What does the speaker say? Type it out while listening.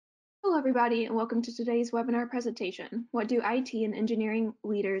Hello, everybody, and welcome to today's webinar presentation, What Do IT and Engineering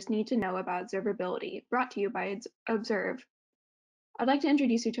Leaders Need to Know About Observability, brought to you by Observe. I'd like to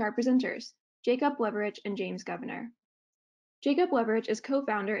introduce you to our presenters, Jacob Leverich and James Governor. Jacob Leverich is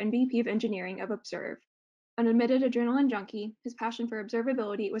co-founder and VP of Engineering of Observe. An admitted adrenaline junkie, his passion for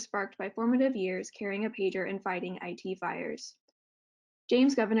observability was sparked by formative years carrying a pager and fighting IT fires.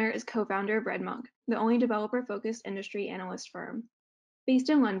 James Governor is co-founder of Redmonk, the only developer-focused industry analyst firm.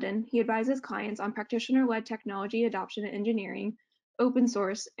 Based in London, he advises clients on practitioner-led technology adoption and engineering, open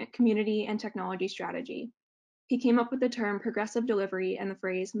source, community, and technology strategy. He came up with the term progressive delivery and the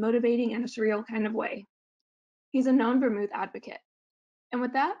phrase motivating in a surreal kind of way. He's a known Vermouth advocate. And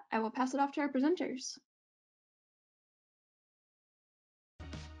with that, I will pass it off to our presenters.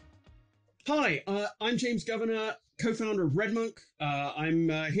 Hi, I'm James Governor, co-founder of Redmonk. I'm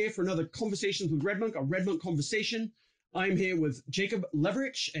here for another Conversations with Redmonk, a Redmonk conversation. I'm here with Jacob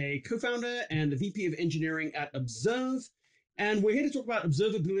Leverich, a co-founder and a VP of engineering at Observe. And we're here to talk about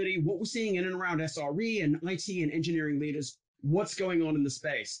observability, what we're seeing in and around SRE and IT and engineering leaders, what's going on in the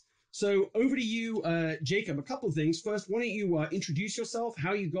space. So over to you, Jacob, a couple of things. First, why don't you introduce yourself,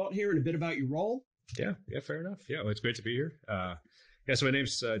 how you got here, and a bit about your role? Yeah, fair enough. Yeah, well, it's great to be here. So my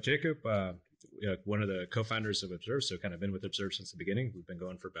name's Jacob, one of the co-founders of Observe, so kind of been with Observe since the beginning. We've been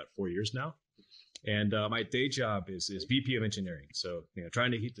going for about 4 years now. And my day job is VP of engineering. So, trying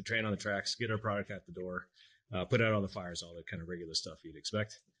to keep the train on the tracks, get our product out the door, put out all the fires, all the kind of regular stuff you'd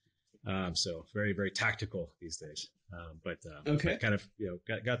expect. So very, very tactical these days. But kind of,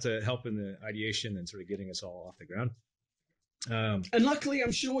 got to help in the ideation and sort of getting us all off the ground. And luckily,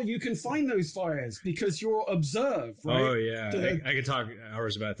 I'm sure you can find those fires because you're Observe, right? Oh, yeah. I could talk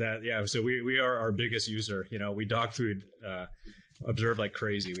hours about that. Yeah. So we are our biggest user. We dog food Observe like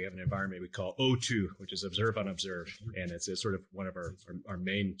crazy. We have an environment we call O2, which is Observe on Observe. And it's sort of one of our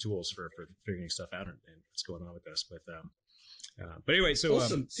main tools for figuring stuff out and what's going on with us. But anyway, so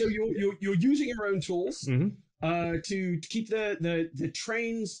awesome. So you're using your own tools to keep the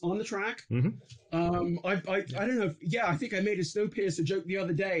trains on the track. Mm-hmm. I don't know. I think I made a Snowpiercer joke the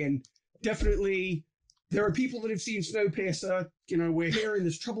other day, and definitely there are people that have seen Snowpiercer. We're here in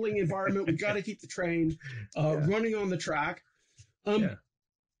this troubling environment. We've got to keep the train running on the track.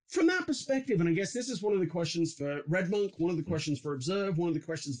 From that perspective, and I guess this is one of the questions for Redmonk, one of the questions for Observe, one of the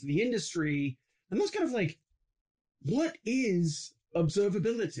questions for the industry, and that's kind of like, what is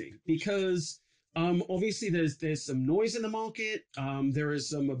observability? Because obviously there's some noise in the market. There is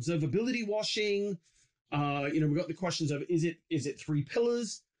some observability washing. We've got the questions of is it three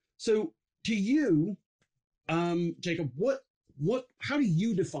pillars? So to you, Jacob, how do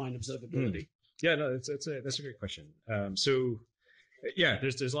you define observability? Yeah, no, that's a great question.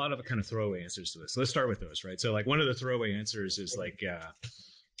 There's a lot of kind of throwaway answers to this. So let's start with those, right? So like one of the throwaway answers is like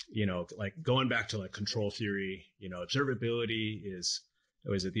going back to like control theory. Observability is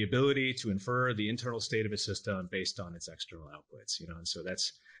it the ability to infer the internal state of a system based on its external outputs. And so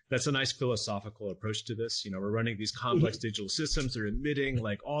that's a nice philosophical approach to this. We're running these complex digital systems. They're emitting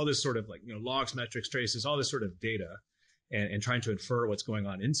like all this sort of like logs, metrics, traces, all this sort of data, and trying to infer what's going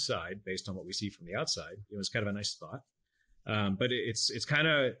on inside based on what we see from the outside. It's kind of a nice thought. But it's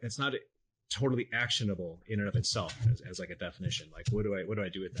not totally actionable in and of itself as like a definition. Like, what do I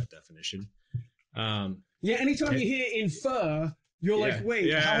do with that definition? Anytime you hear infer, you're like,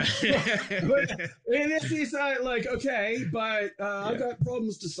 wait, how? And this is like, okay, but I've got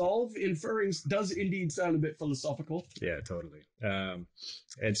problems to solve. Inferring does indeed sound a bit philosophical. Yeah, totally. And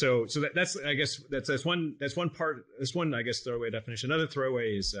so that's I guess that's one part. That's one, I guess, throwaway definition. Another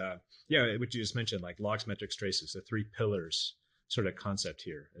throwaway is what you just mentioned, like logs, metrics, traces, the three pillars sort of concept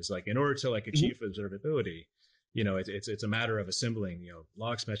here is like, in order to like achieve observability, it's a matter of assembling,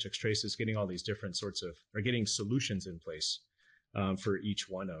 logs, metrics, traces, getting all these different sorts of, or getting solutions in place for each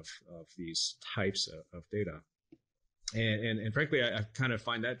one of these types of data. And frankly, I kind of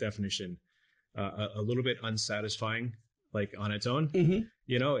find that definition a little bit unsatisfying, like on its own.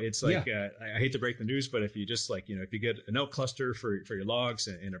 It's like, I hate to break the news, but if you just like, if you get an Elk cluster for your logs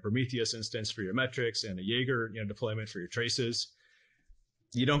and a Prometheus instance for your metrics and a Jaeger deployment for your traces,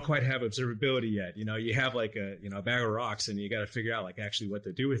 you don't quite have observability yet. You have like a bag of rocks, and you got to figure out like actually what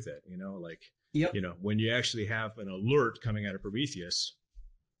to do with it. When you actually have an alert coming out of Prometheus,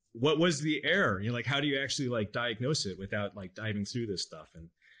 what was the error? Like, how do you actually like diagnose it without like diving through this stuff and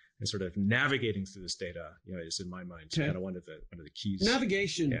sort of navigating through this data? Is in my mind kind of one of the keys.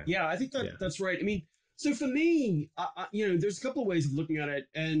 Navigation. Yeah, I think that's right. I mean, so for me, there's a couple of ways of looking at it,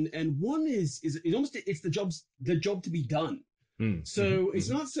 and one is it's the job to be done. So it's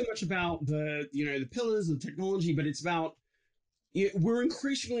not so much about the the pillars of technology, but it's about we're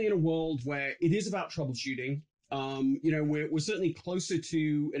increasingly in a world where it is about troubleshooting. We're certainly closer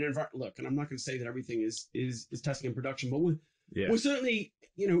to an environment. Look, and I'm not going to say that everything is testing in production, but we're certainly,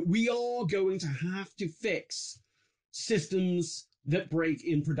 we are going to have to fix systems that break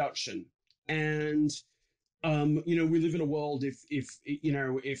in production. And we live in a world if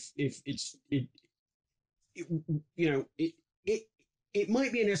it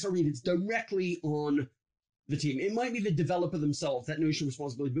might be an SRE that's directly on the team. It might be the developer themselves, that notion of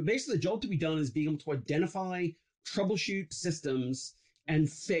responsibility. But basically, the job to be done is being able to identify, troubleshoot systems, and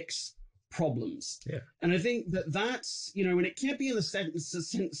fix problems. Yeah. And I think that's, and it can't be in the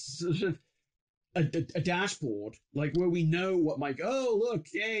sense of a dashboard, like where we know what look,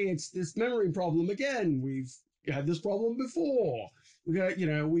 hey, it's this memory problem again. We've had this problem before. We got,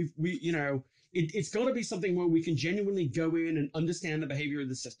 it's got to be something where we can genuinely go in and understand the behavior of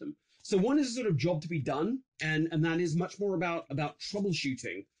the system. So one is a sort of job to be done, and that is much more about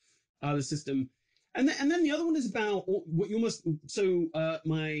troubleshooting the system. And then the other one is about what you must. So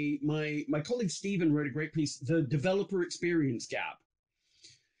my colleague Stephen wrote a great piece, the developer experience gap.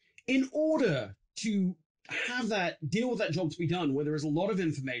 In order to have that deal with that job to be done, where there is a lot of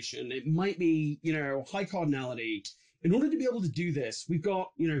information, it might be high cardinality. In order to be able to do this, we've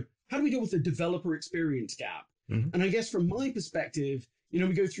got how do we deal with the developer experience gap? Mm-hmm. And I guess from my perspective, we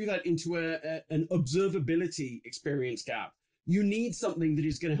go through that into an observability experience gap. You need something that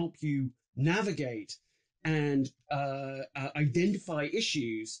is going to help you navigate and identify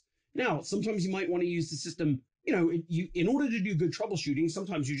issues. Now, sometimes you might want to use the system, in order to do good troubleshooting,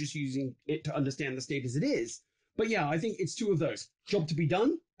 sometimes you're just using it to understand the state as it is. But yeah, I think it's two of those. Job to be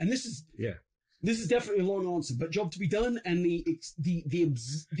done, and this is definitely a long answer, but job to be done, and the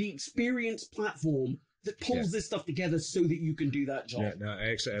experience platform that pulls this stuff together so that you can do that job. Yeah, no,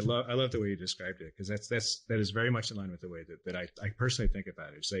 I love the way you described it, because that is very much in line with the way that I personally think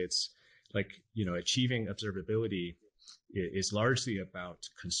about it. Say it's like, achieving observability is largely about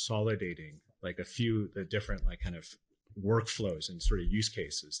consolidating like the different like kind of workflows and sort of use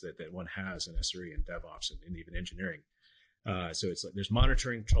cases that one has in SRE and DevOps and even engineering. So it's like there's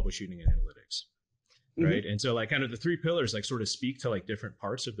monitoring, troubleshooting, and analytics, right? Mm-hmm. And so like kind of the three pillars like sort of speak to like different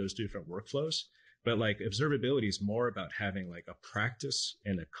parts of those different workflows. But like observability is more about having like a practice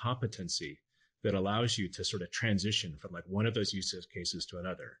and a competency that allows you to sort of transition from like one of those use cases to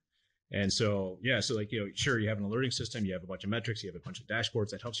another. And so, so like, sure, you have an alerting system, you have a bunch of metrics, you have a bunch of dashboards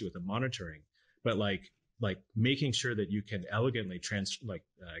that helps you with the monitoring, but like making sure that you can elegantly translate,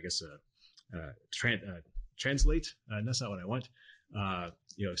 that's not what I want,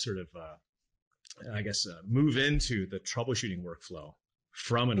 move into the troubleshooting workflow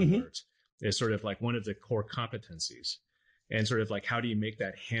from an alert is sort of like one of the core competencies. And sort of like, how do you make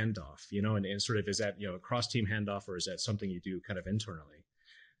that handoff, and sort of, is that, a cross-team handoff, or is that something you do kind of internally?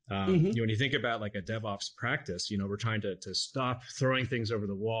 When you think about like a DevOps practice, we're trying to stop throwing things over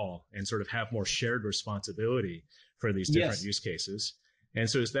the wall and sort of have more shared responsibility for these different use cases. And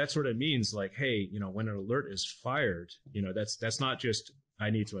so that sort of means like, hey, when an alert is fired, that's not just, I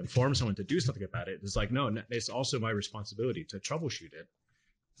need to inform someone to do something about it. It's like, no, it's also my responsibility to troubleshoot it.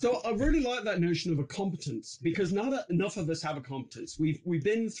 So I really like that notion of a competence, because not enough of us have a competence. We've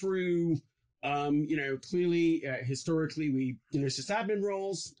been through, clearly, historically, we, sysadmin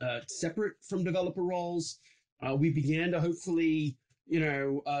roles, separate from developer roles. We began to hopefully, get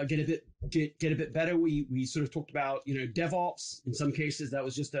a bit better. We sort of talked about, DevOps. In some cases, that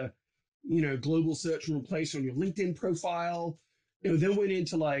was just a, global search and replace on your LinkedIn profile. Then went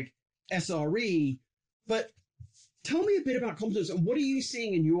into like SRE. But tell me a bit about competence, and what are you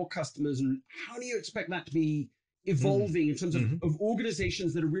seeing in your customers, and how do you expect that to be evolving in terms of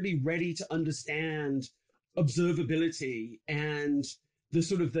organizations that are really ready to understand observability and the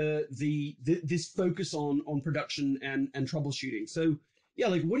sort of this focus on production and troubleshooting? So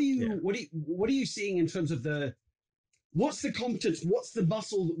like what are you seeing in terms of what's the competence, what's the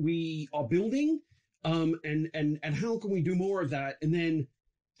muscle that we are building, and how can we do more of that, and then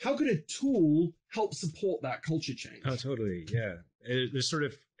how could a tool help support that culture change? Oh, totally. Yeah. There's sort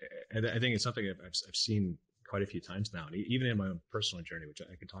of, I think it's something I've seen quite a few times now, and even in my own personal journey, which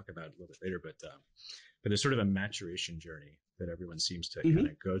I can talk about a little bit later, but there's sort of a maturation journey that everyone seems to kind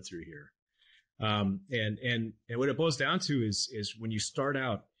of go through here. And what it boils down to is when you start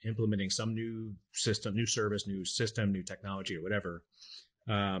out implementing some new system, new service, new system, new technology, or whatever,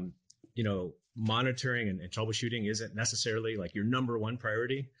 monitoring and troubleshooting isn't necessarily like your number one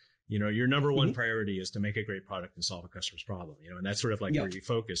priority. Your number one priority is to make a great product and solve a customer's problem, and that's sort of like where you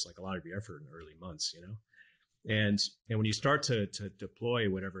focus like a lot of your effort in the early months, And when you start to deploy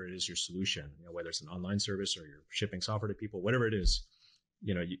whatever it is your solution, whether it's an online service or you're shipping software to people, whatever it is,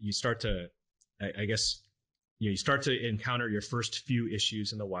 you start to, I guess, you start to encounter your first few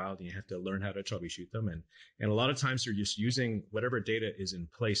issues in the wild, and you have to learn how to troubleshoot them. And a lot of times you're just using whatever data is in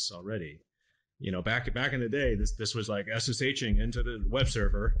place already. Back in the day, this was like SSHing into the web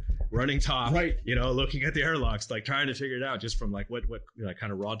server, running top, right? Looking at the error logs, like trying to figure it out just from like what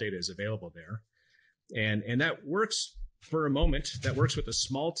kind of raw data is available there. And that works for a moment. That works with a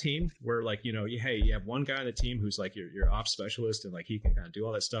small team where you have one guy on the team who's like your ops specialist, and like he can kind of do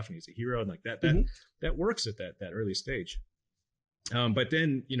all that stuff, and he's a hero, and like that works at that early stage. But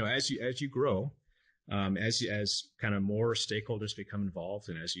then as you grow, as kind of more stakeholders become involved,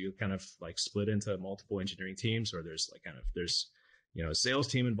 and as you kind of like split into multiple engineering teams, or there's a sales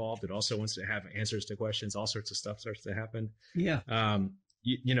team involved that also wants to have answers to questions, all sorts of stuff starts to happen. Yeah.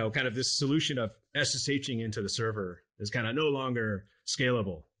 Kind of this solution of SSHing into the server is kind of no longer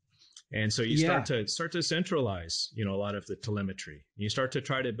scalable. And so you start to centralize, a lot of the telemetry. You start to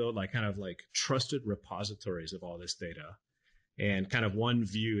try to build kind of trusted repositories of all this data, and kind of one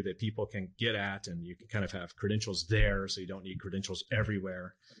view that people can get at, and you can kind of have credentials there, so you don't need credentials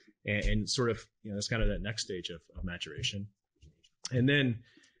everywhere. And sort of, that's kind of that next stage of maturation. And then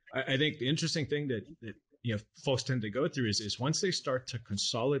I think the interesting thing that folks tend to go through is once they start to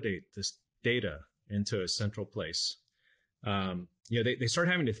consolidate this data into a central place, they start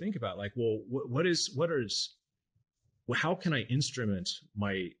having to think about how can I instrument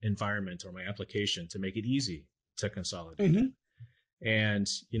my environment or my application to make it easy to consolidate? Mm-hmm. And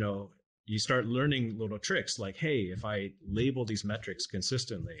you start learning little tricks like, hey, if I label these metrics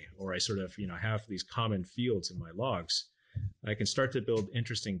consistently, or I sort of have these common fields in my logs, I can start to build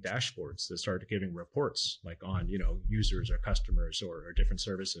interesting dashboards that start giving reports on users or customers or different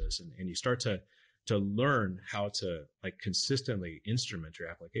services, and you start to learn how to consistently instrument your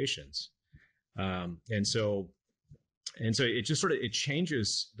applications, and so it just sort of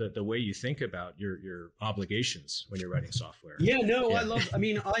changes the way you think about your obligations when you're writing software.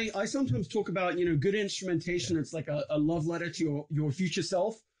 I sometimes talk about good instrumentation. It's like a love letter to your future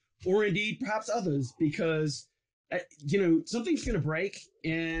self, or indeed perhaps others, because something's going to break,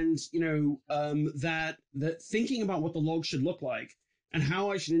 and that thinking about what the log should look like and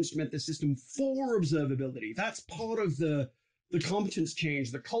how I should instrument the system for observability, that's part of the competence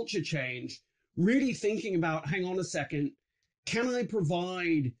change, the culture change. Really thinking about, hang on a second, can I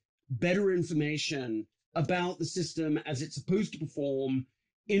provide better information about the system as it's supposed to perform,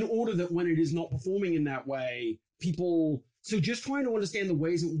 in order that when it is not performing in that way, so just trying to understand the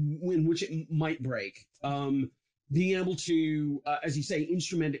ways in which it might break. Being able to, as you say,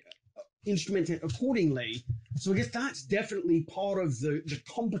 instrument it accordingly. So I guess that's definitely part of the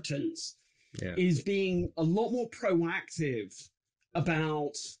competence, is being a lot more proactive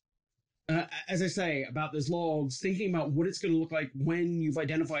about, as I say, about those logs, thinking about what it's going to look like when you've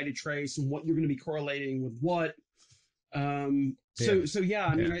identified a trace and what you're going to be correlating with what. I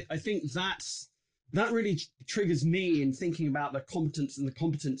think that really triggers me in thinking about the competence and the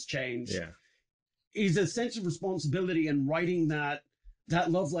competence change. Yeah. Is a sense of responsibility and writing that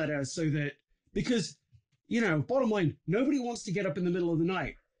love letter, so that, because, bottom line, nobody wants to get up in the middle of the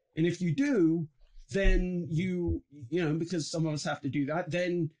night. And if you do, then because some of us have to do that,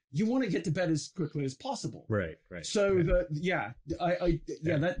 then you want to get to bed as quickly as possible. Right. So that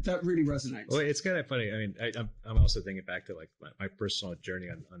really resonates. Well, it's kind of funny. I mean, I'm also thinking back to my personal journey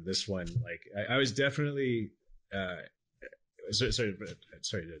on this one. I was definitely, sorry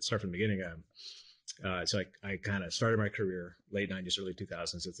to start from the beginning. So I kind of started my career late 90s, early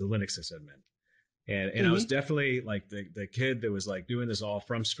 2000s as a Linux sysadmin. And I was definitely the kid that was doing this all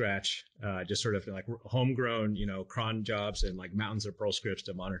from scratch, just sort of homegrown, cron jobs and mountains of Perl scripts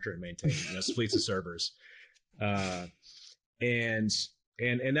to monitor and maintain fleets of servers. And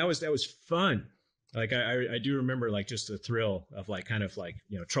that was fun. I do remember just the thrill of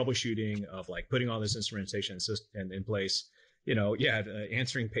troubleshooting, of putting all this instrumentation in place,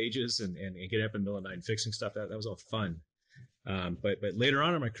 answering pages and getting up in the middle of the night and fixing stuff. That was all fun. But later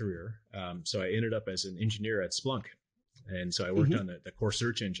on in my career, so I ended up as an engineer at Splunk. And so I worked on the core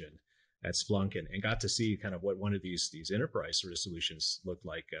search engine at Splunk, and got to see kind of what one of these enterprise sort of solutions looked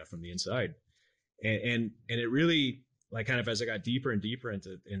like from the inside. And it really, kind of as I got deeper and deeper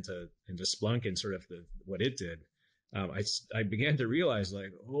into Splunk and sort of what it did, I began to realize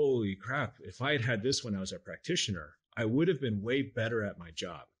holy crap, if I had this when I was a practitioner, I would have been way better at my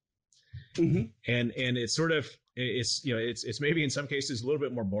job. And it's sort of, it's maybe in some cases a little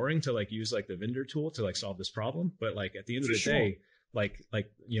bit more boring to use the vendor tool to solve this problem. But at the end of the day,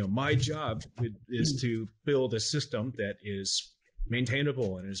 my job is to build a system that is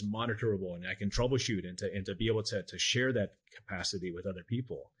maintainable and is monitorable, and I can troubleshoot and to be able to share that capacity with other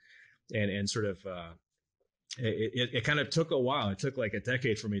people, and sort of it kind of took a while. It took like a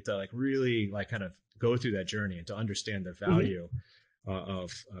decade for me to like really like kind of go through that journey and to understand the value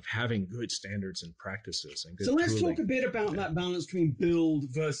of having good standards and practices and good So let's tooling. talk a bit about that balance between build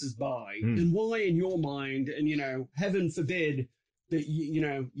versus buy, and why in your mind, and heaven forbid that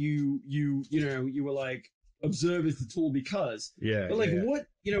you were like, Observe is the tool because. But like, what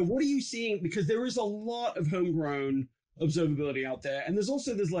are you seeing? Because there is a lot of homegrown observability out there, and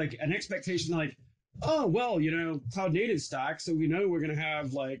there's like an expectation like, oh well, cloud native stack, so we know we're going to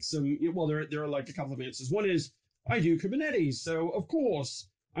have like some. Well, there are like a couple of answers. One is I do Kubernetes, so of course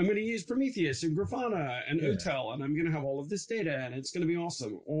I'm going to use Prometheus and Grafana and OTel, and I'm going to have all of this data, and it's going to be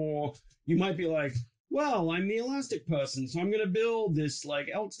awesome. Or you might be like, well, I'm the Elastic person, so I'm going to build this like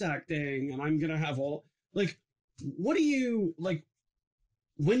elk stack thing, and I'm going to have all like. What do you like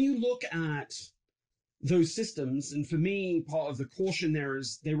when you look at those systems? And for me, part of the caution there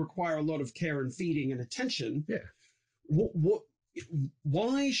is they require a lot of care and feeding and attention. Yeah.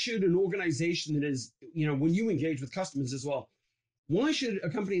 Why should an organization that is, when you engage with customers as well, why should a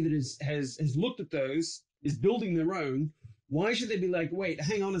company that has looked at those, is building their own, why should they be like, wait,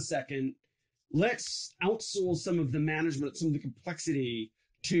 hang on a second, let's outsource some of the management, some of the complexity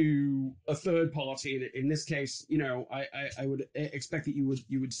to a third party? In this case, I would expect that you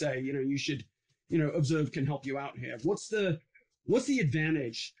would say, you should, Observe can help you out here. What's the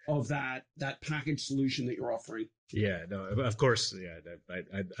advantage of that package solution that you're offering? Yeah, no, of course. Yeah,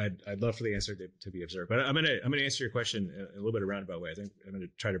 I'd love for the answer to be Observed, but I'm gonna answer your question a little bit a roundabout way. I think I'm gonna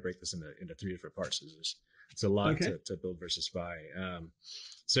try to break this into three different parts. It's a lot to build versus buy.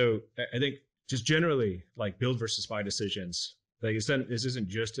 So I think just generally, like build versus buy decisions, like this isn't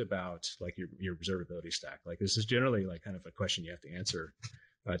just about like your observability stack. Like this is generally like kind of a question you have to answer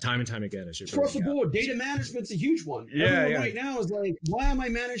time and time again as you're across the board. Data management's a huge one. Everyone right now is like, why am I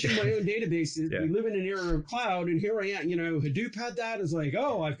managing my own databases? We live in an era of cloud, and here I am. Hadoop had that. It's like,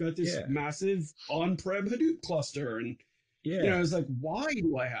 oh, I've got this massive on-prem Hadoop cluster, and it's like, why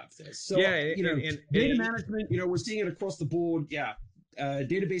do I have this? So data management, we're seeing it across the board.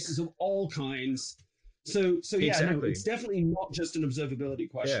 Databases of all kinds. So exactly. It's definitely not just an observability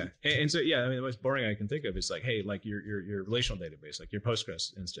question. Yeah, and so the most boring I can think of is like, hey, like your relational database, like your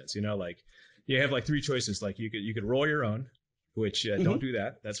Postgres instance, like you have like three choices. Like you could roll your own, which don't do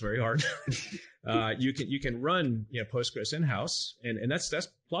that. That's very hard. You can run Postgres in house, and that's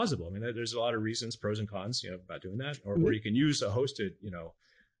plausible. I mean, there's a lot of reasons, pros and cons, about doing that. Or you can use a hosted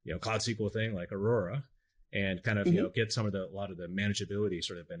Cloud SQL thing like Aurora, and kind of get a lot of the manageability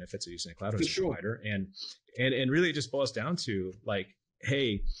sort of benefits of using a cloud hosting provider, and really it just boils down to like,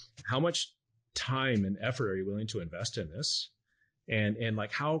 hey, how much time and effort are you willing to invest in this, and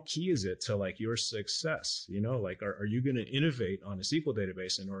like how key is it to like your success? Like are you going to innovate on a SQL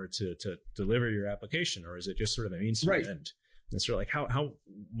database in order to deliver your application, or is it just sort of a means to an end? And sort of like how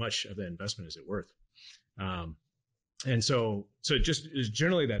much of the investment is it worth? And so just is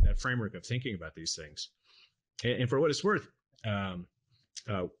generally that framework of thinking about these things. And for what it's worth,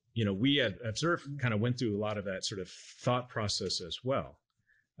 we at Observe kind of went through a lot of that sort of thought process as well.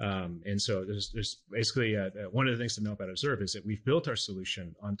 And so there's basically one of the things to know about Observe is that we've built our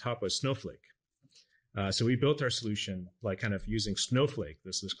solution on top of Snowflake. So we built our solution like kind of using Snowflake,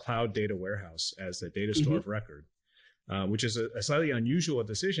 this cloud data warehouse, as the data store of record, which is a slightly unusual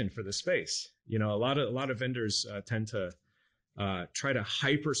decision for the space. A lot of vendors tend to try to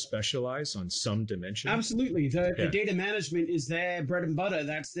hyper specialize on some dimension. Absolutely. The data management is their bread and butter.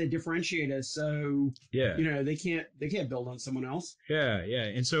 That's their differentiator. So they can't build on someone else. Yeah.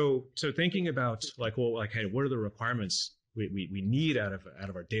 And so thinking about like, well, like, hey, what are the requirements we need out of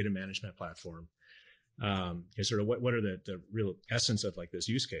our data management platform? Sort of what are the real essence of like this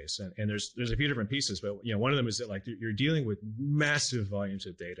use case? And there's a few different pieces, but one of them is that like you're dealing with massive volumes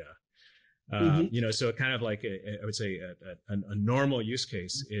of data. So kind of like I would say a normal use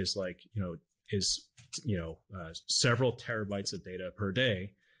case is like, several terabytes of data per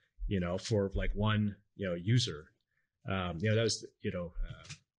day, for like one, user. That's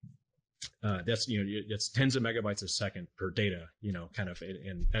it's tens of megabytes a second per data, kind of,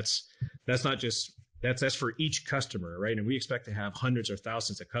 and that's not just, that's for each customer, right? And we expect to have hundreds or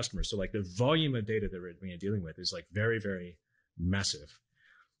thousands of customers. So like the volume of data that we're dealing with is like very, very massive.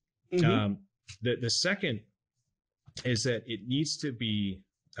 The second is that it needs to be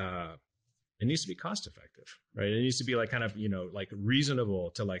cost effective, right? It needs to be like kind of, like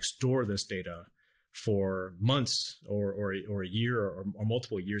reasonable to like store this data for months or a year or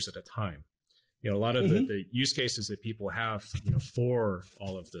multiple years at a time. A lot of the use cases that people have, for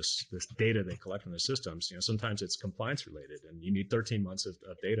all of this data they collect from the systems, sometimes it's compliance related, and you need 13 months of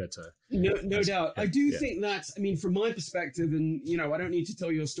data to. No doubt. I do think that's, from my perspective, and I don't need to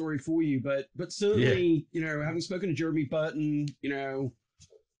tell your story for you, but certainly, having spoken to Jeremy Burton,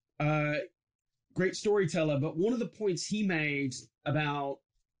 great storyteller, but one of the points he made about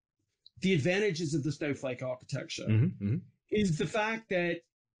the advantages of the Snowflake architecture is the fact that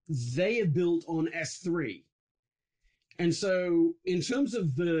they are built on S3. And so in terms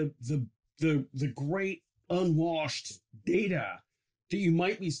of the great unwashed data that you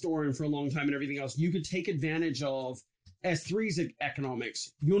might be storing for a long time and everything else, you could take advantage of S3's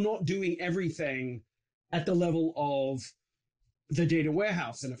economics. You're not doing everything at the level of the data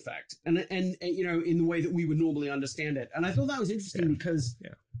warehouse, in effect, and in the way that we would normally understand it. And I thought that was interesting because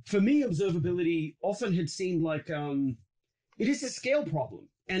for me, observability often had seemed like it is a scale problem.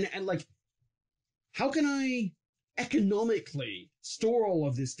 And like, how can I economically store all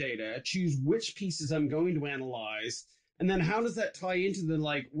of this data, choose which pieces I'm going to analyze, and then how does that tie into the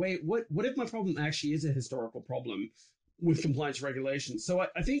wait, what if my problem actually is a historical problem with compliance regulations? So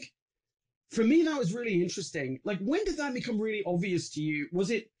I think for me, that was really interesting. Like, when did that become really obvious to you?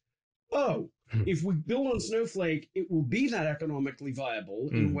 Was it, if we build on Snowflake, it will be that economically viable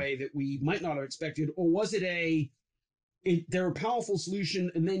in a way that we might not have expected? Or was it they're a powerful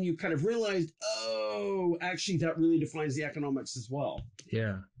solution, and then you kind of realized, actually that really defines the economics as well?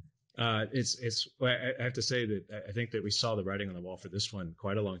 Yeah. I have to say that I think that we saw the writing on the wall for this one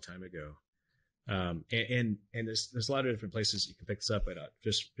quite a long time ago. And there's a lot of different places you can pick this up, but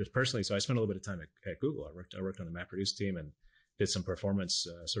just personally, so I spent a little bit of time at Google. I worked on the MapReduce team and did some performance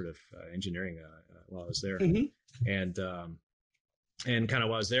engineering while I was there. And kind of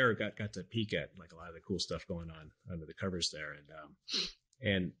while I was there, got to peek at like a lot of the cool stuff going on under the covers there.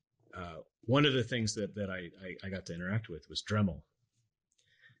 And one of the things that I got to interact with was Dremel.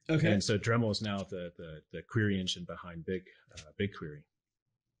 Okay. And so Dremel is now the query engine behind BigQuery.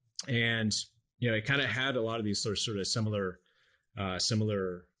 And, it kind of had a lot of these sort of similar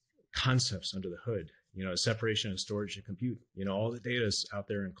concepts under the hood, separation of storage and compute. All the data is out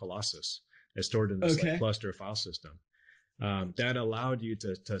there in Colossus. It's stored in this cluster file system. That allowed you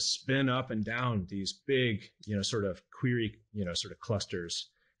to spin up and down these big, sort of query, sort of clusters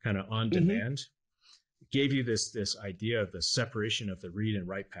kind of on demand. Gave you this idea of the separation of the read and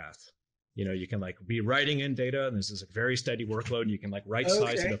write path. You can be writing in data, and this is a very steady workload. And you can right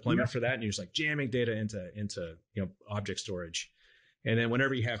size the deployment for that, and you're just jamming data into object storage. And then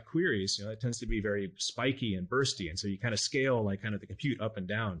whenever you have queries, it tends to be very spiky and bursty, and so you kind of scale kind of the compute up and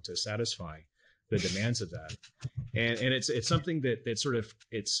down to satisfy the demands of that. And it's something that sort of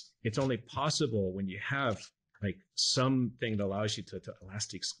it's only possible when you have something that allows you to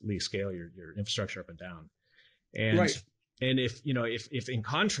elastically scale your infrastructure up and down. And and if in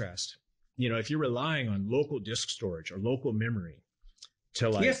contrast, if you're relying on local disk storage or local memory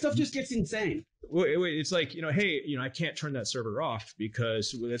to stuff just gets insane. Well, it's like, hey, I can't turn that server off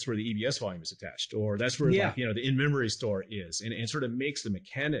because that's where the EBS volume is attached, or that's where the in-memory store is, and sort of makes the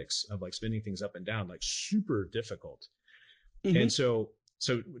mechanics of spinning things up and down super difficult. And so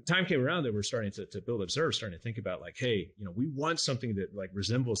time came around that we're starting to build Observe, starting to think about hey, we want something that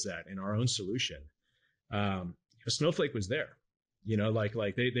resembles that in our own solution. Snowflake was there,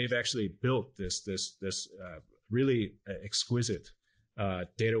 they've actually built this really exquisite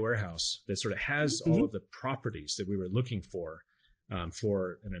data warehouse that sort of has all of the properties that we were looking for an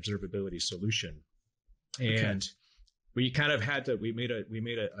observability solution. And we kind of had to, we made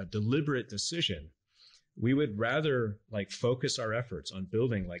a deliberate decision. We would rather focus our efforts on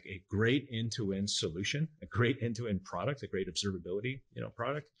building a great end-to-end solution, a great end-to-end product, a great observability,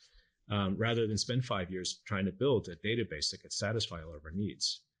 product, rather than spend 5 years trying to build a database that could satisfy all of our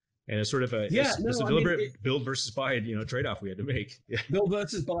needs. And it's sort of a deliberate build versus buy, trade-off we had to make. Build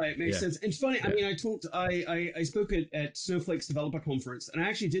versus buy, it makes sense. It's funny. I spoke at Snowflake's developer conference, and I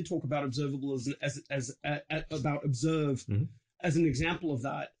actually did talk about Observable about Observe as an example of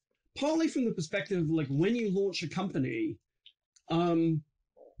that. Partly from the perspective of when you launch a company, there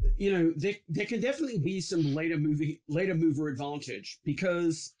can definitely be some later mover advantage,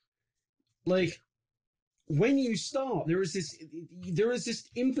 because when you start, there is this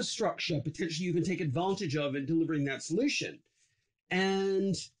infrastructure potentially you can take advantage of in delivering that solution.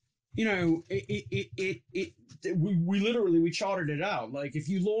 And we charted it out. If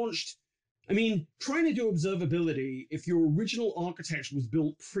you launched, trying to do observability, if your original architecture was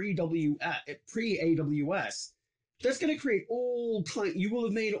built pre-AWS, that's going to create you will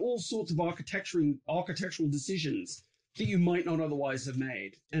have made all sorts of architectural decisions that you might not otherwise have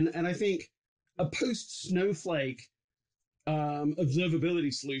made. And I think a post Snowflake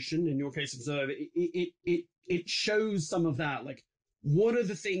observability solution, in your case, Observe, it shows some of that. Like, what are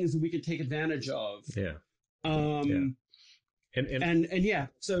the things that we could take advantage of? Yeah. And yeah,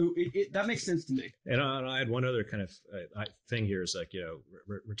 so that makes sense to me. And I had one other kind of thing here is like,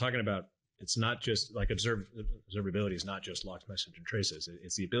 we're talking about, it's not just like observability is not just logs, message, and traces.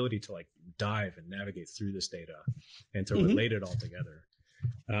 It's the ability to like dive and navigate through this data and to relate it all together.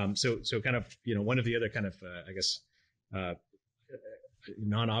 So kind of, one of the other kind of,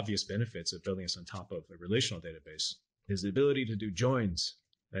 non-obvious benefits of building this on top of a relational database is the ability to do joins.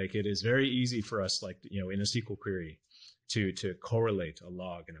 Like, it is very easy for us, like, in a SQL query to correlate a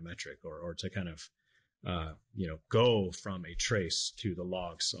log and a metric, or to kind of, go from a trace to the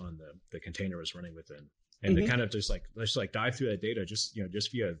logs on the container was running within, and to kind of just dive through that data, just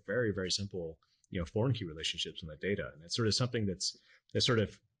via very, very simple, foreign key relationships in the data. And it's sort of something that's sort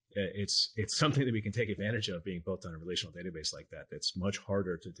of, it's something that we can take advantage of being built on a relational database like that. That's much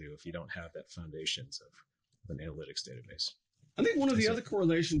harder to do if you don't have that foundations of an analytics database. I think one of the other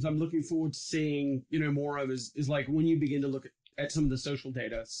correlations I'm looking forward to seeing, more of is like when you begin to look at some of the social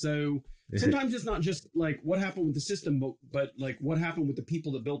data. So sometimes it's not just like what happened with the system, but like what happened with the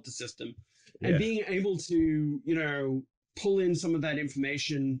people that built the system, and being able to, pull in some of that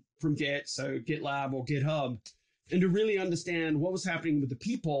information from Git, so GitLab or GitHub, and to really understand what was happening with the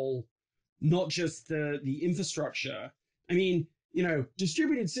people, not just the infrastructure. I mean,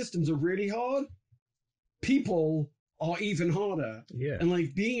 distributed systems are really hard. People are even harder. Yeah. And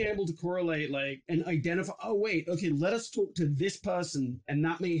like being able to correlate, like, and identify, let us talk to this person and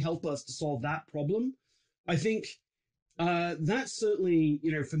that may help us to solve that problem. I think that's certainly,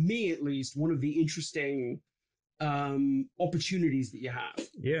 for me at least, one of the interesting opportunities that you have.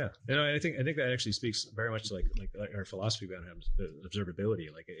 Yeah. And I think that actually speaks very much to like our philosophy about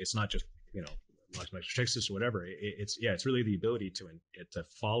observability. Like, it's not just, logs, metrics, traces or whatever. It's really the ability to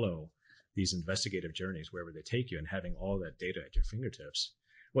follow these investigative journeys wherever they take you, and having all that data at your fingertips.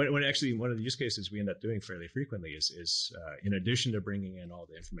 When actually one of the use cases we end up doing fairly frequently is in addition to bringing in all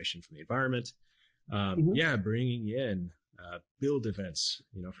the information from the environment, bringing in build events,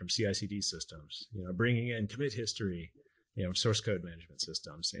 from CI/CD systems, bringing in commit history, source code management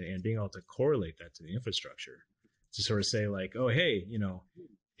systems, and being able to correlate that to the infrastructure to sort of say like, oh, hey,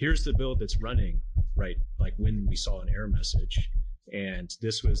 here's the build that's running, right? Like when we saw an error message, and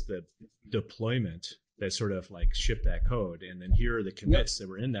this was the deployment that sort of like shipped that code. And then here are the commits that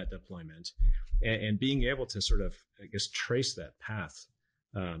were in that deployment, and being able to sort of, I guess, trace that path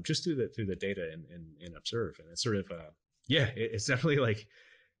just through the data in Observe. And it's sort of, it's definitely like,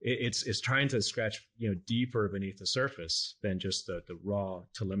 it's trying to scratch, deeper beneath the surface than just the raw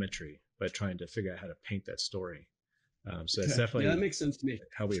telemetry, but trying to figure out how to paint that story. So it's definitely that makes sense to me.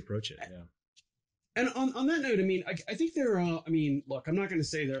 How we approach it. Yeah. And on that note, I mean, I think there are, look, I'm not going to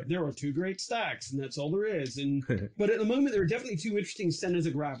say there are two great stacks and that's all there is. But at the moment, there are definitely two interesting centers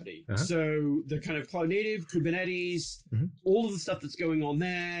of gravity. So the kind of cloud native, Kubernetes, all of the stuff that's going on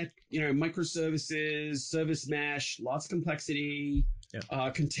there, microservices, service mesh, lots of complexity,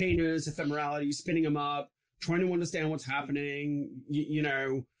 containers, ephemerality, spinning them up, trying to understand what's happening.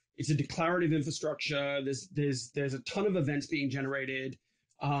 It's a declarative infrastructure. There's a ton of events being generated.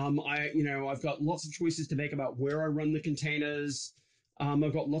 I've got lots of choices to make about where I run the containers.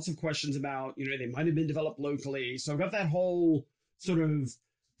 I've got lots of questions about, they might have been developed locally. So I've got that whole sort of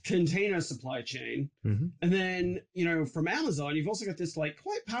container supply chain. And then, from Amazon, you've also got this like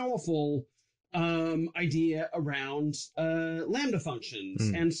quite powerful idea around Lambda functions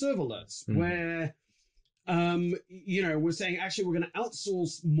and serverless, where, we're saying, actually, we're going to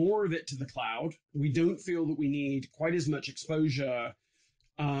outsource more of it to the cloud. We don't feel that we need quite as much exposure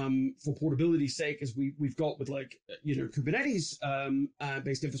for portability's sake as we've got with like, Kubernetes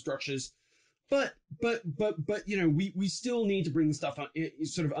based infrastructures. But we still need to bring the stuff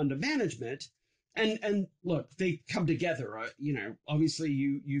sort of under management. And look, they come together, right? Obviously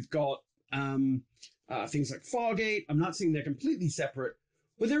you've got things like Fargate. I'm not saying they're completely separate,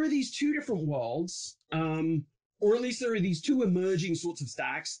 but there are these two different worlds, or at least there are these two emerging sorts of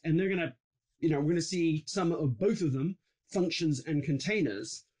stacks, and they're going to, we're going to see some of both of them, functions and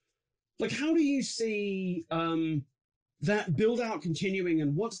containers. Like, how do you see that build out continuing,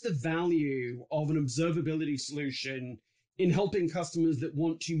 and what's the value of an observability solution in helping customers that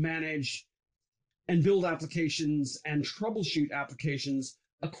want to manage and build applications and troubleshoot applications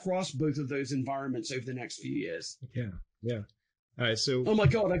across both of those environments over the next few years? Yeah. All right, so oh my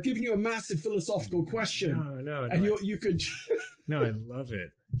God, I've given you a massive philosophical question. No, and you could. No, I love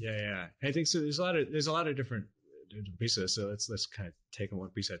it. Yeah. I think so. There's a lot of different pieces. So let's kind of take them one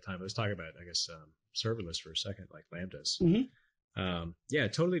piece at a time. Let's talk about, I guess, serverless for a second, like Lambdas. Yeah,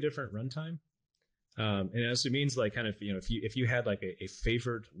 totally different runtime. And it also means like kind of, if you had like a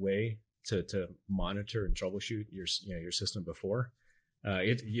favored way to monitor and troubleshoot your system before,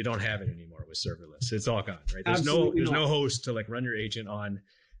 you don't have it anymore with serverless. It's all gone, right? There's no host to like run your agent on.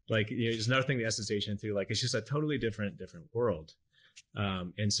 Like, there's nothing to SSH into. Like, it's just a totally different world.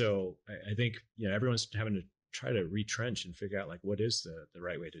 And so I think, everyone's having to try to retrench and figure out like what is the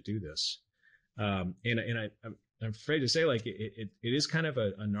right way to do this. And I'm afraid to say, like, it is kind of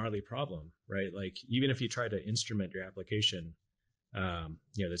a gnarly problem, right? Like, even if you try to instrument your application,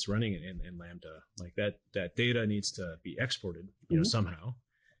 that's running in Lambda, like that data needs to be exported, somehow.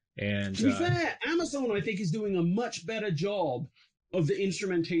 And to be fair, Amazon, I think, is doing a much better job of the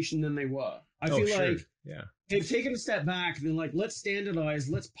instrumentation than they were. I feel like they've taken a step back and they're like, let's standardize,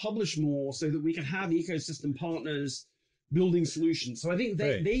 let's publish more so that we can have ecosystem partners building solutions. So I think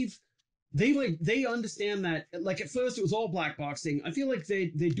they understand that. Like, at first it was all black boxing. I feel like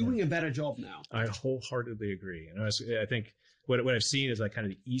they're doing a better job now. I wholeheartedly agree. And I think what I've seen is like kind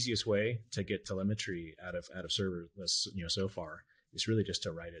of the easiest way to get telemetry out of serverless, so far, is really just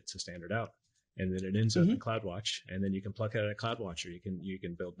to write it to standard out. And then it ends up in CloudWatch, and then you can plug it in a CloudWatch, or you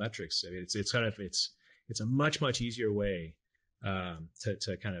can build metrics. I mean, it's a much easier way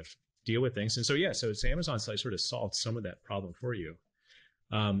to kind of deal with things. And so so Amazon's like sort of solved some of that problem for you.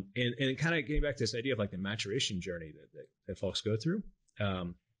 And kind of getting back to this idea of like the maturation journey that folks go through.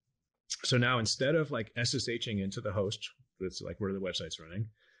 So now, instead of like SSHing into the host, that's like where the website's running,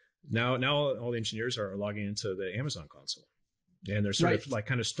 now all the engineers are logging into the Amazon console, and they're sort of like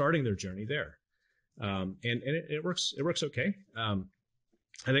kind of starting their journey there. And it works okay.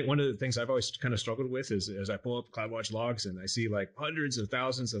 I think one of the things I've always kind of struggled with is as I pull up CloudWatch logs and I see like hundreds of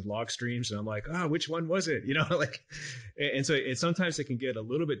thousands of log streams, and I'm like, which one was it? And so sometimes it can get a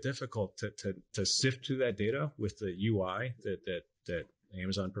little bit difficult to sift through that data with the UI that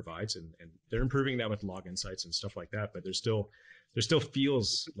Amazon provides, and they're improving that with log insights and stuff like that. But there still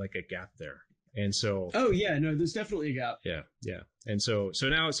feels like a gap there. And so, there's definitely a gap. Yeah. And so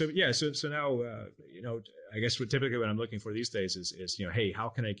now, I guess typically what I'm looking for these days is, hey, how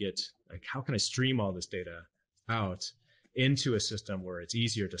can I stream all this data out into a system where it's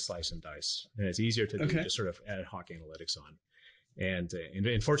easier to slice and dice, and it's easier to do just sort of ad hoc analytics on.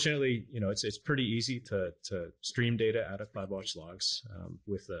 And fortunately, it's pretty easy to stream data out of CloudWatch logs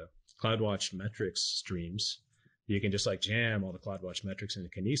with the CloudWatch metrics streams. You can just like jam all the CloudWatch metrics into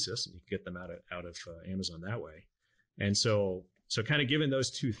Kinesis, and you can get them out of Amazon that way. And so kind of given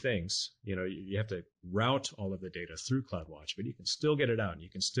those two things, you have to route all of the data through CloudWatch, but you can still get it out, and you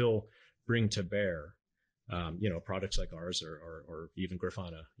can still bring to bear, products like ours or even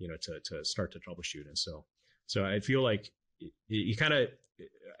Grafana, to start to troubleshoot. And so I feel like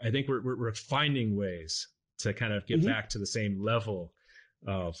I think we're finding ways to kind of get back to the same level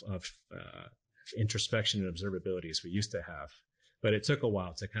of introspection and observability as we used to have, but it took a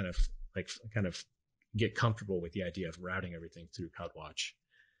while to kind of get comfortable with the idea of routing everything through CloudWatch.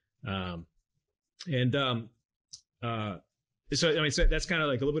 So that's kind of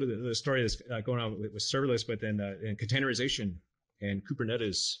like a little bit of the story that's going on with serverless, but then in containerization and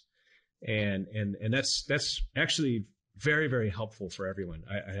Kubernetes, and that's actually very, very helpful for everyone.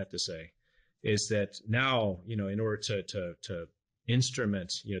 I have to say, is that now, in order to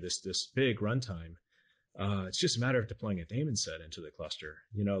instrument, this big runtime, it's just a matter of deploying a daemon set into the cluster.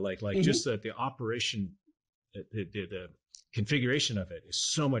 Just the operation, the configuration of it is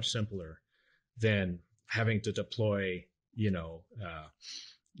so much simpler than having to deploy,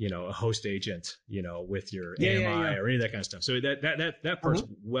 a host agent, with your AMI or any of that kind of stuff. So that part's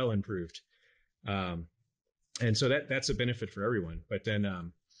well improved. And so that's a benefit for everyone. But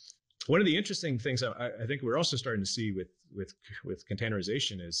then one of the interesting things I think we're also starting to see with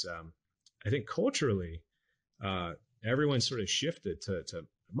containerization is, I think culturally, everyone's sort of shifted to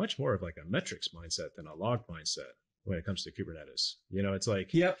much more of like a metrics mindset than a log mindset when it comes to Kubernetes. It's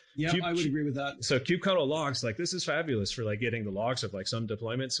like, I would agree with that. So kubectl logs, like, this is fabulous for like getting the logs of like some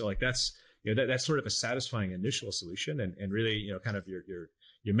deployment. So like that's sort of a satisfying initial solution, and really, kind of your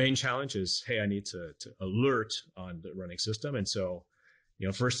main challenge is, hey, I need to alert on the running system. And so,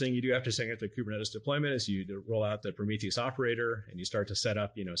 first thing you do after setting up the Kubernetes deployment is you roll out the Prometheus operator, and you start to set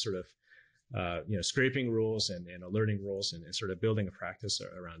up, sort of, scraping rules and alerting rules, and sort of building a practice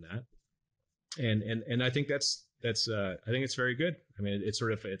around that. And I think I think it's very good. I mean, it's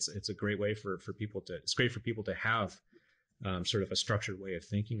a great way it's great for people to have sort of a structured way of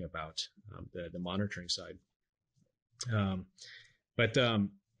thinking about the monitoring side. But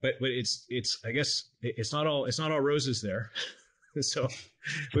it's I guess it's not all roses there. So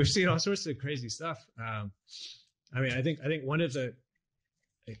we've seen all sorts of crazy stuff. I mean, I think one of the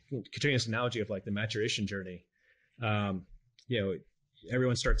continuing this analogy of like the maturation journey,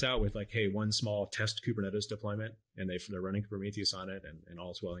 everyone starts out with like, hey, one small test Kubernetes deployment, and they're running Prometheus on it, and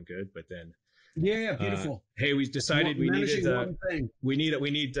all's well and good. But then, beautiful. Hey, we decided we need a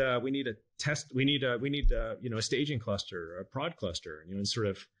test. We need a staging cluster, or a prod cluster, and sort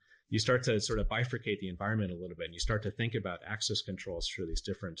of you start to sort of bifurcate the environment a little bit, and you start to think about access controls for these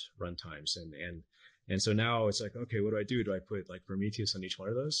different runtimes, and so now it's like, okay, what do I do? Do I put like Prometheus on each one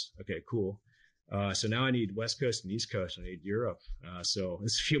of those? Okay, cool. So now I need West Coast and East Coast. I need Europe. So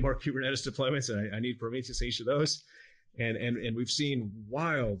there's a few more Kubernetes deployments, and I need Prometheus on each of those. And we've seen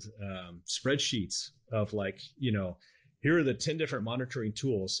wild spreadsheets of like, here are the 10 different monitoring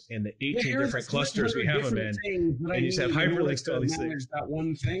tools and the 18 different clusters we have them in. And you just have hyperlinks to all these things. That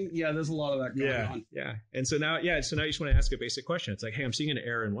one thing. Yeah, there's a lot of that going on. Yeah. And so now you just want to ask a basic question. It's like, hey, I'm seeing an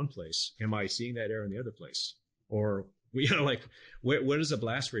error in one place. Am I seeing that error in the other place? Or, like, what is the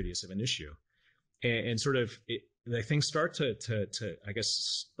blast radius of an issue? And sort of the things start to I guess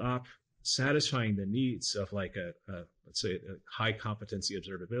stop satisfying the needs of like let's say a high competency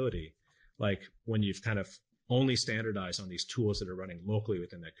observability, like when you've kind of only standardized on these tools that are running locally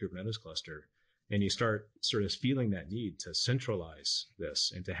within that Kubernetes cluster, and you start sort of feeling that need to centralize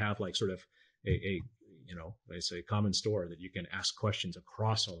this and to have like sort of a common store that you can ask questions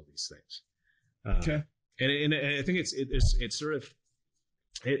across all of these things. Okay. And I think it's sort of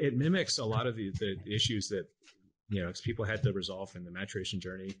it mimics a lot of the issues that people had to resolve in the maturation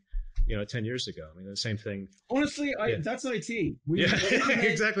journey 10 years ago. I mean, the same thing. Honestly, that's IT.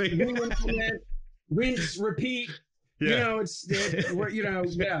 Exactly. We implement, rinse, repeat. Yeah.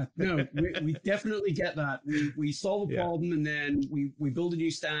 We definitely get that. We solve a problem and then we build a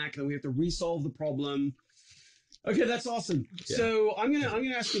new stack and we have to resolve the problem. Okay, that's awesome. Yeah. So I'm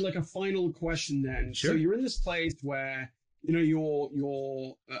gonna ask you like a final question then. Sure. So you're in this place where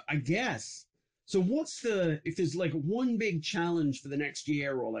you're I guess. So if there's like one big challenge for the next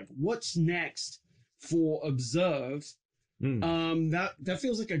year, or like what's next for Observe, that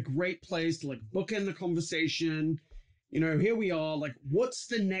feels like a great place to like bookend the conversation. Here we are, like, what's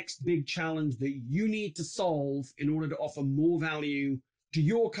the next big challenge that you need to solve in order to offer more value to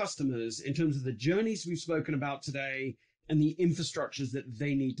your customers in terms of the journeys we've spoken about today and the infrastructures that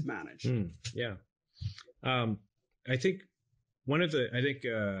they need to manage? Yeah. I think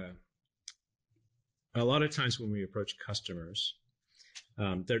a lot of times when we approach customers,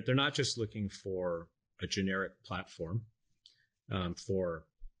 they're not just looking for a generic platform for,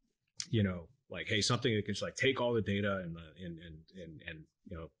 like, hey, something that can just like take all the data and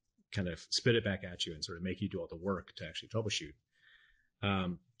kind of spit it back at you and sort of make you do all the work to actually troubleshoot.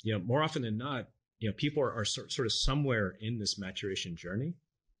 More often than not, people are sort of somewhere in this maturation journey,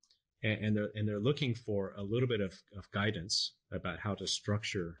 and they're looking for a little bit of guidance about how to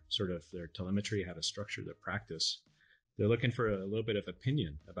structure sort of their telemetry, how to structure their practice. They're looking for a little bit of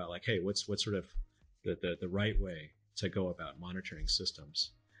opinion about like, hey, what's sort of the right way to go about monitoring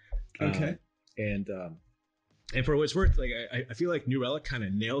systems. Okay. And for what it's worth, like I feel like New Relic kind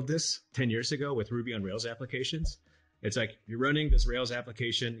of nailed this 10 years ago with Ruby on Rails applications. It's like you're running this Rails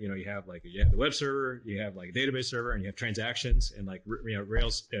application, you have the web server, you have like a database server, and you have transactions, and like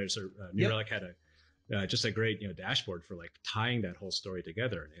Rails, New Relic had just a great dashboard for like tying that whole story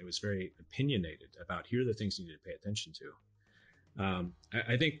together, and it was very opinionated about here are the things you need to pay attention to. I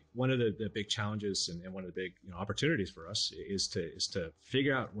think one of the big challenges and one of the big opportunities for us is to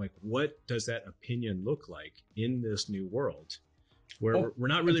figure out like what does that opinion look like in this new world where we're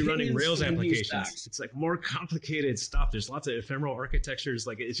not really running Rails applications. It's like more complicated stuff. There's lots of ephemeral architectures.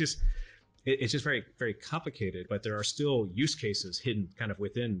 Like it's just very, very complicated, but there are still use cases hidden kind of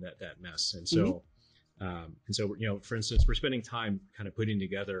within that mess. And so, for instance, we're spending time kind of putting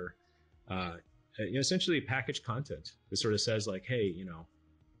together, essentially packaged content that sort of says like, hey,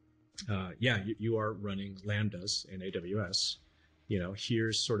 you are running Lambdas in AWS.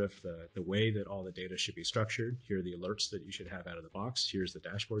 Here's sort of the way that all the data should be structured. Here are the alerts that you should have out of the box. Here's the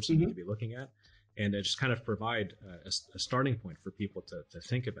dashboards you need to be looking at. And just kind of provide a starting point for people to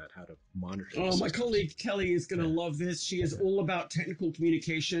think about how to monitor. Oh, my colleague Kelly is going to love this. She is all about technical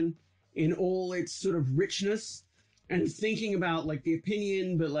communication in all its sort of richness and thinking about like the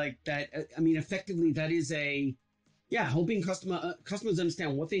opinion, but like that, effectively that is helping customers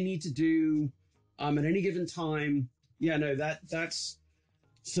understand what they need to do at any given time. Yeah, no, that's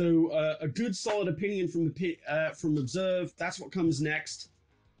So a good solid opinion from Observe. That's what comes next.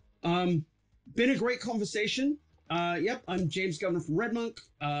 Been a great conversation. Yep, I'm James Governor from Redmonk.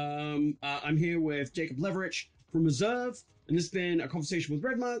 I'm here with Jacob Leverich from Observe, and this has been a conversation with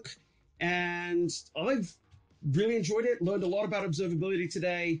Redmonk. And I've really enjoyed it. Learned a lot about observability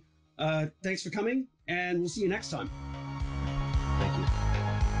today. Thanks for coming, and we'll see you next time. Thank you.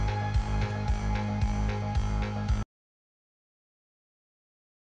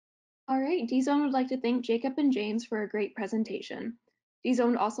 All right, DZone would like to thank Jacob and James for a great presentation.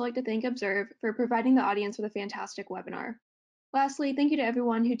 DZone would also like to thank Observe for providing the audience with a fantastic webinar. Lastly, thank you to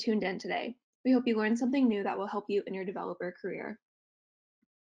everyone who tuned in today. We hope you learned something new that will help you in your developer career.